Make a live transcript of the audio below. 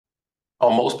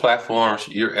On most platforms,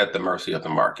 you're at the mercy of the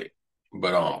market.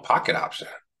 But on Pocket Option,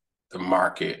 the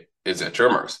market is at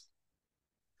your mercy.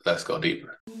 Let's go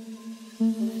deeper.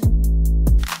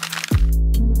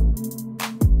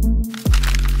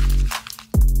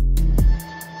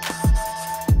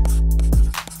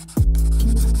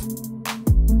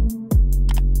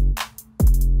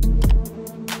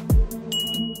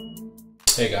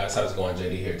 Hey guys, how's it going?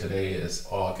 JD here. Today is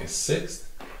August 6th,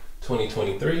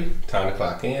 2023. Time to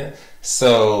clock in.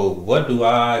 So, what do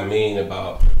I mean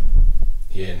about,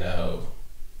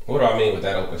 what do I mean with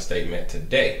that open statement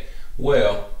today?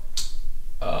 Well,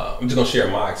 I'm just going to share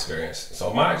my experience.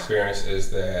 So, my experience is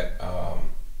that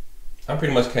I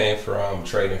pretty much came from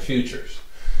trading futures,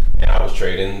 and I was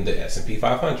trading the S&P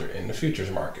 500 in the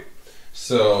futures market.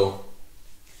 So,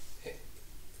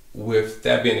 with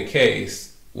that being the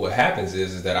case, what happens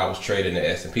is that I was trading the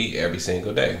S&P every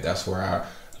single day. That's where I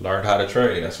learned how to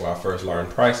trade. That's where I first learned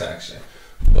price action.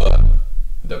 But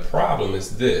the problem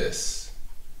is this: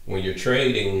 when you're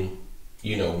trading,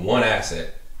 one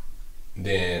asset,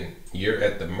 then you're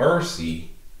at the mercy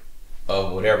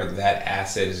of whatever that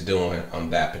asset is doing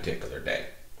on that particular day,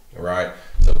 right?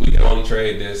 So if we can only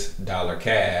trade this dollar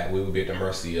CAD, we would be at the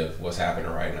mercy of what's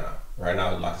happening right now. Right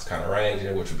now, like it's kind of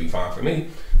ranging, which would be fine for me.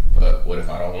 But what if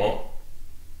I don't want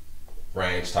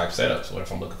range type setups? What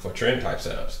if I'm looking for trend type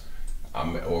setups?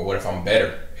 Or what if I'm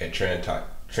better at trend type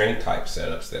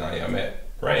setups than I am at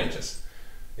ranges?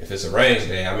 If it's a range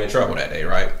day, I'm in trouble that day,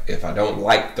 right? If I don't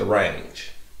like the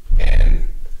range and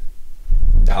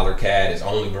dollar CAD is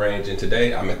only ranging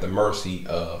today, I'm at the mercy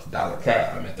of dollar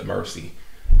CAD. I'm at the mercy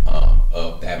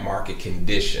of that market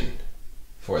condition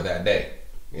for that day.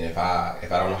 And if I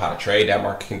don't know how to trade that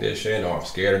market condition, or I'm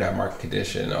scared of that market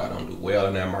condition, or I don't do well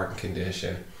in that market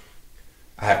condition,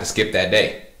 I have to skip that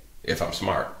day if I'm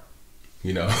smart.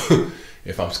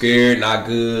 If I'm scared, not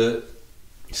good,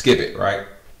 skip it, right?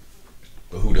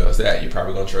 But who does that? You're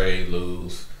probably gonna trade,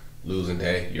 losing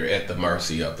day. You're at the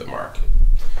mercy of the market.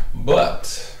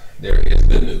 But there is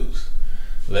good news.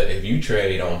 If you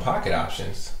trade on pocket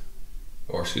options,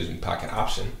 pocket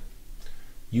option,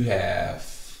 you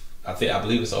have, I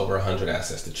believe it's over 100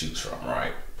 assets to choose from,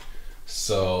 right?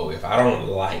 So if I don't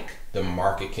like the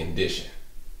market condition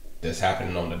that's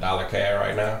happening on the dollar CAD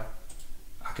right now,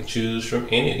 I can choose from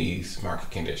any of these market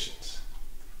conditions.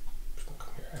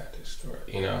 Come here, add this story.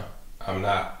 I'm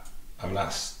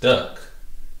not stuck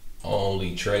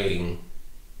only trading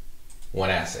one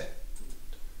asset.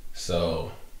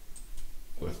 So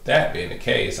with that being the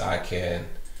case, I can,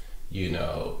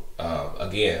 again,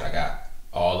 I got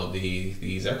all of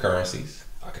these are currencies.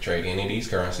 I could trade any of these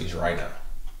currencies right now.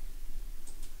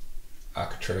 I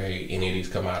could trade any of these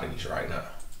commodities right now.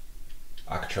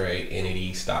 I could trade any of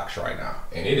these stocks right now.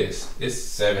 And it's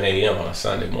 7 a.m. on a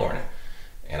Sunday morning.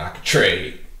 And I could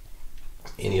trade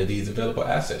any of these available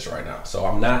assets right now. So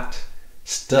I'm not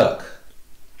stuck.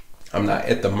 I'm not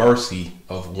at the mercy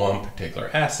of one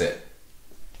particular asset.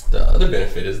 The other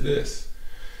benefit is this.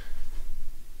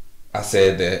 I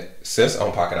said that since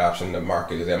on pocket option, the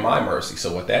market is at my mercy.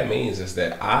 So what that means is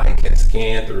that I can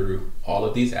scan through all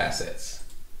of these assets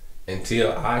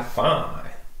until I find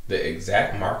the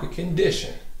exact market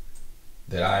condition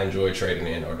that I enjoy trading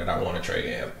in, or that I want to trade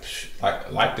in.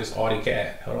 Like this Audi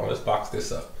CAD. Hold on, let's box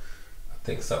this up. I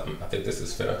think this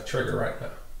is finna trigger right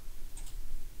now.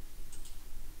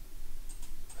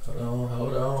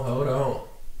 Hold on.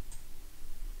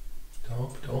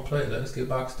 Don't play. Let us get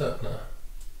boxed up now.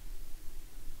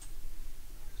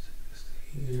 Take this to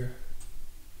here.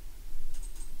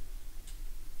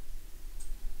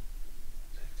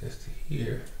 Take this to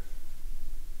here.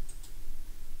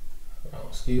 Hold on,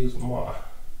 excuse me.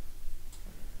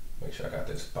 Make sure I got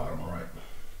this bottom right.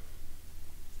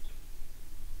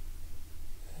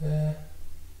 Yeah.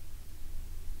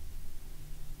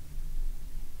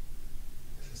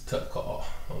 This is tough call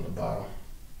on the bottom.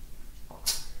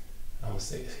 I'm gonna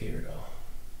say it's here though.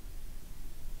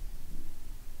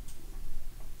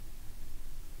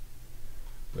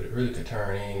 But it really could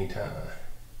turn any time.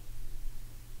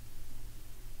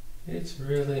 It's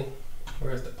really,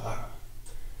 where's the bottom?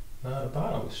 No, the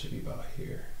bottom should be about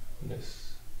here. On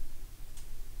this,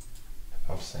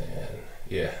 I'm saying,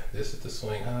 yeah, this is the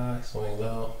swing high, swing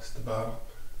low, it's the bottom.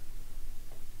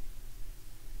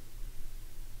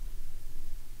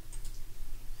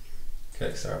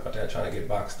 Okay, sorry about that, trying to get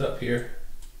boxed up here.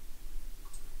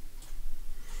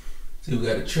 See, we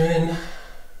got a trend,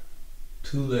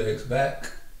 2 legs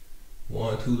back, 2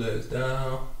 legs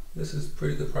down. This is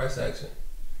pretty good price action.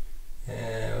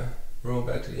 And room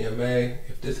back to the MA.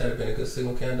 If this had been a good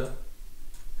signal candle,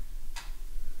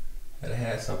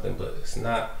 had something, but it's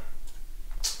not.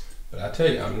 But I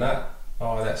tell you, I'm not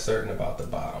all that certain about the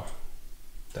bottom.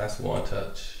 That's one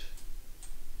touch.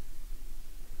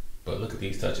 But look at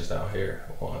these touches down here.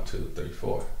 1, 2, 3,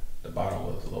 4. The bottom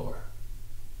was lower.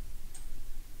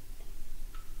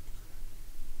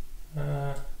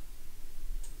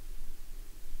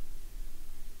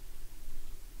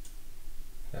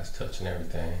 That's touching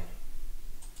everything.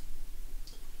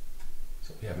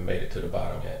 So we haven't made it to the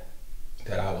bottom yet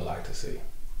that I would like to see.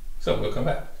 So we'll come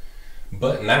back.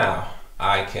 But now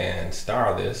I can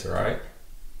star this, right?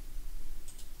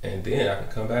 And then I can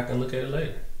come back and look at it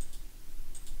later.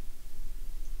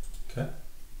 Okay.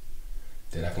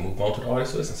 Then I can move on to the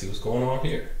artist list and see what's going on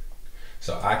here.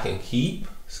 So I can keep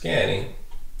scanning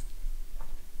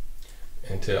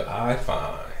until I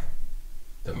find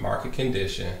the market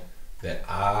condition that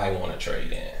I want to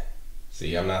trade in.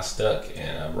 See, I'm not stuck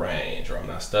in a range, or I'm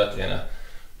not stuck in a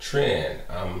trend.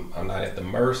 I'm not at the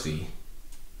mercy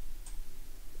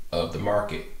of the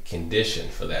market condition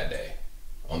for that day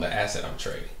on the asset I'm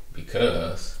trading,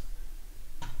 because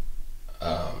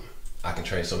I can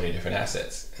trade so many different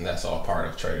assets, and that's all part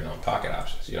of trading on pocket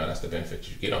options. You know, that's the benefit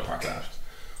you get on pocket options.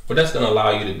 What that's going to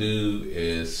allow you to do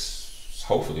is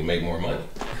hopefully make more money,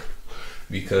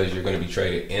 because you're going to be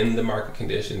traded in the market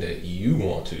condition that you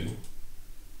want to,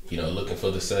 you know, looking for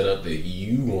the setup that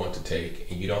you want to take,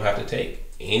 and you don't have to take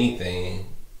anything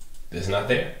that's not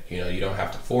there. You know, you don't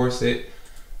have to force it.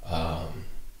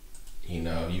 You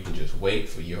know, you can just wait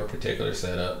for your particular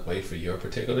setup, wait for your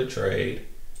particular trade,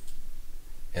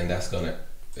 and that's gonna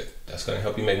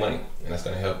help you make money, and that's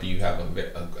gonna help you have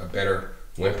a better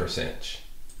win percentage.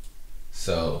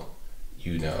 So,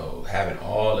 you know, having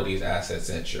all of these assets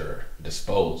at your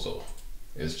disposal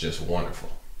is just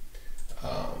wonderful.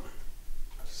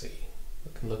 Let's see,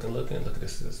 looking. Look at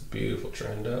this beautiful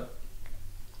trend up.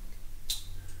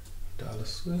 Dollar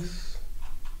Swiss.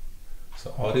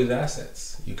 So all these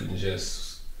assets, you can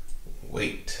just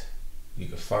wait. You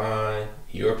can find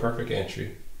your perfect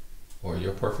entry or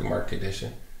your perfect market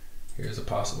condition. Here's a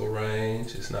possible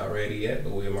range. It's not ready yet,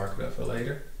 but we'll mark it up for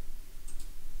later.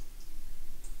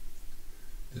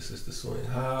 This is the swing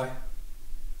high.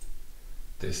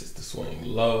 This is the swing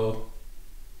low.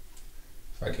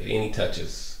 If I get any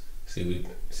touches, see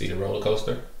the roller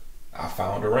coaster? I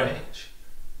found a range.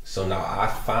 So now I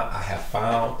have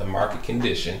found the market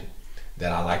condition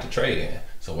that I like to trade in.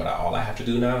 So all I have to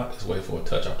do now is wait for a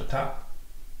touch off the top,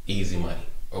 easy money,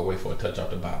 or wait for a touch off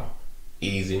the bottom,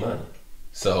 easy money.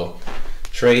 So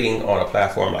trading on a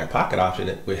platform like Pocket Option,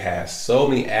 which has so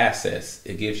many assets,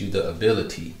 it gives you the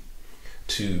ability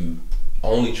to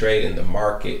only trade in the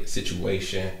market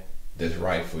situation that's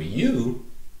right for you,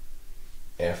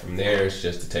 and from there it's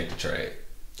just to take the trade.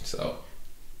 So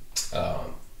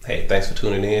hey, thanks for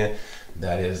tuning in.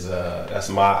 That's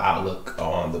my outlook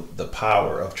on the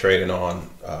power of trading on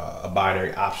a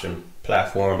binary option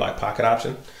platform like Pocket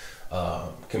Option,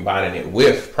 combining it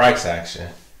with price action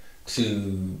to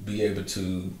be able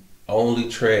to only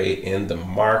trade in the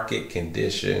market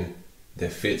condition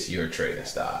that fits your trading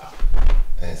style.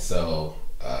 And so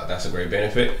that's a great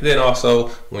benefit. Then also,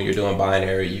 when you're doing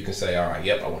binary, you can say, all right,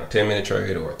 yep, I want a 10-minute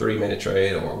trade or a 3-minute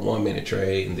trade or a 1-minute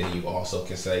trade. And then you also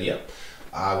can say, yep,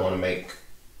 I want to make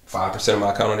 5% of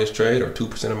my account on this trade, or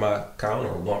 2% of my account,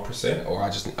 or 1%, or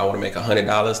I want to make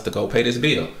 $100 to go pay this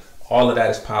bill. All of that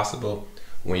is possible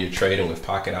when you're trading with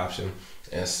Pocket Option.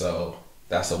 And so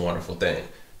that's a wonderful thing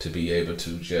to be able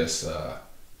to just,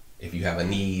 if you have a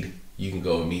need, you can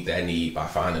go and meet that need by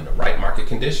finding the right market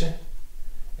condition,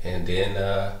 and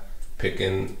then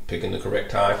picking the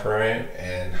correct time frame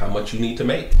and how much you need to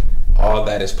make. All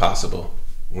that is possible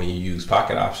when you use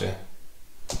Pocket Option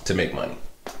to make money.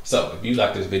 So if you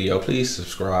like this video, please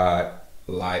subscribe,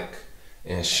 like,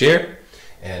 and share.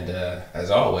 And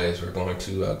as always, we're going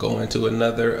to go into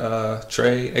another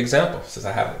trade example, since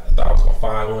I thought I was going to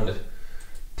find one to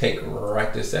take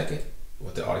right this second.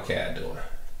 What the AutoCAD doing?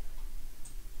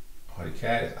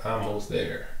 AutoCAD is almost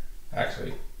there.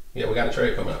 Actually, yeah, we got a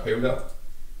trade coming up. Here we go.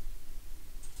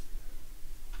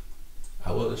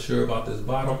 I wasn't sure about this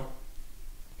bottom.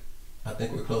 I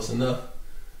think we're close enough.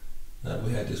 Now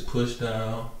we had this push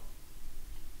down,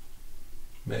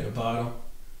 made a bottom,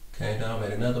 came down,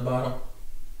 made another bottom.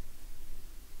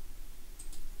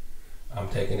 I'm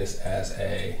taking this as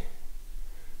a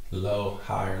low,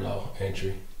 higher low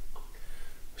entry.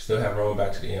 We still have room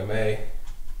back to the EMA.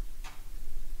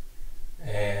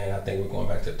 And I think we're going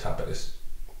back to the top of this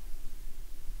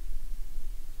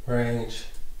range.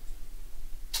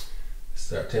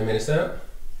 This is our 10-minute setup.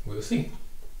 We'll see.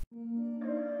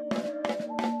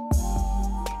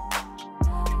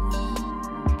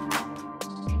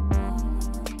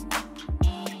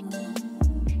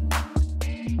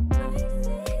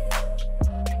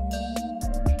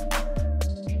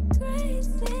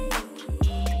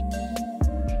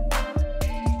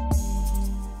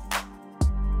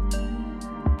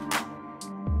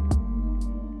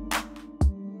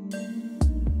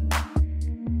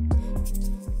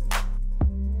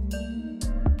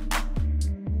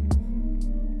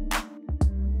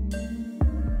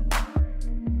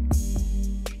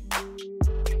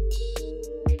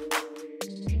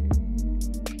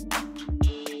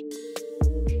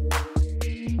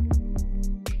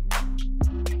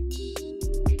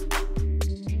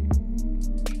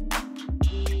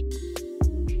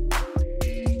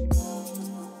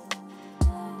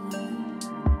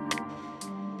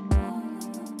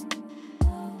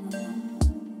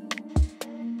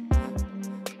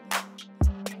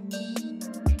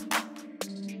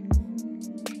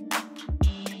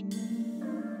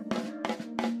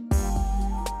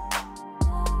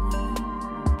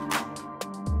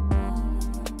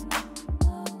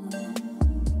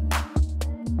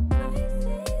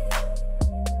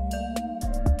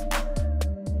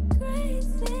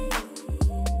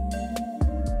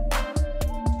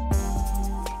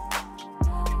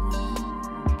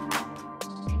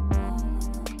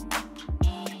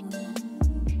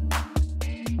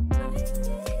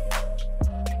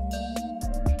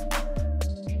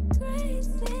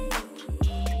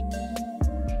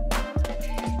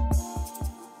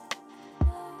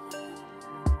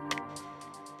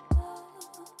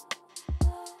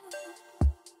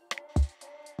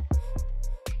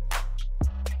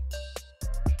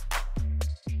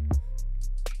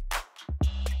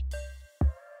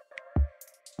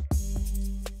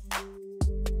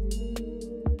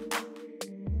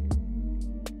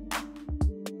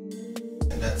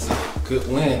 good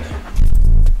win.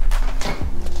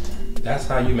 That's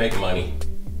how you make money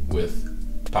with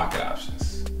pocket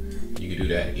options. You can do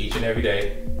that each and every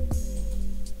day.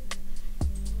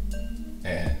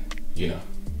 And, you know,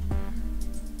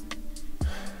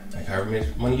 make however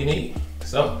much money you need.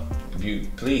 So, if you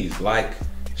please like,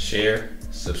 share,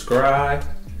 subscribe,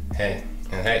 and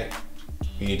hey,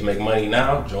 you need to make money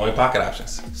now, join Pocket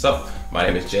Options. So, my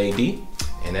name is JD,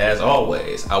 and as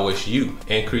always, I wish you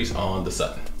increase on the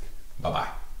Sutton. Bye-bye.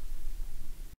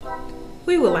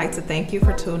 We would like to thank you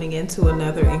for tuning in to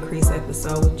another Increase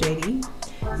episode with JD.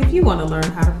 If you want to learn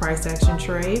how to price action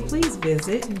trade, please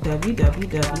visit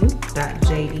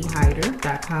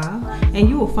www.jdhyder.com and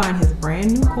you will find his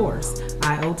brand new course,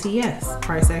 IOTS,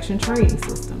 Price Action Trading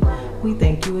System. We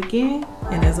thank you again,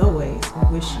 and as always,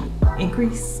 we wish you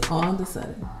increase on the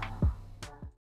Sutton.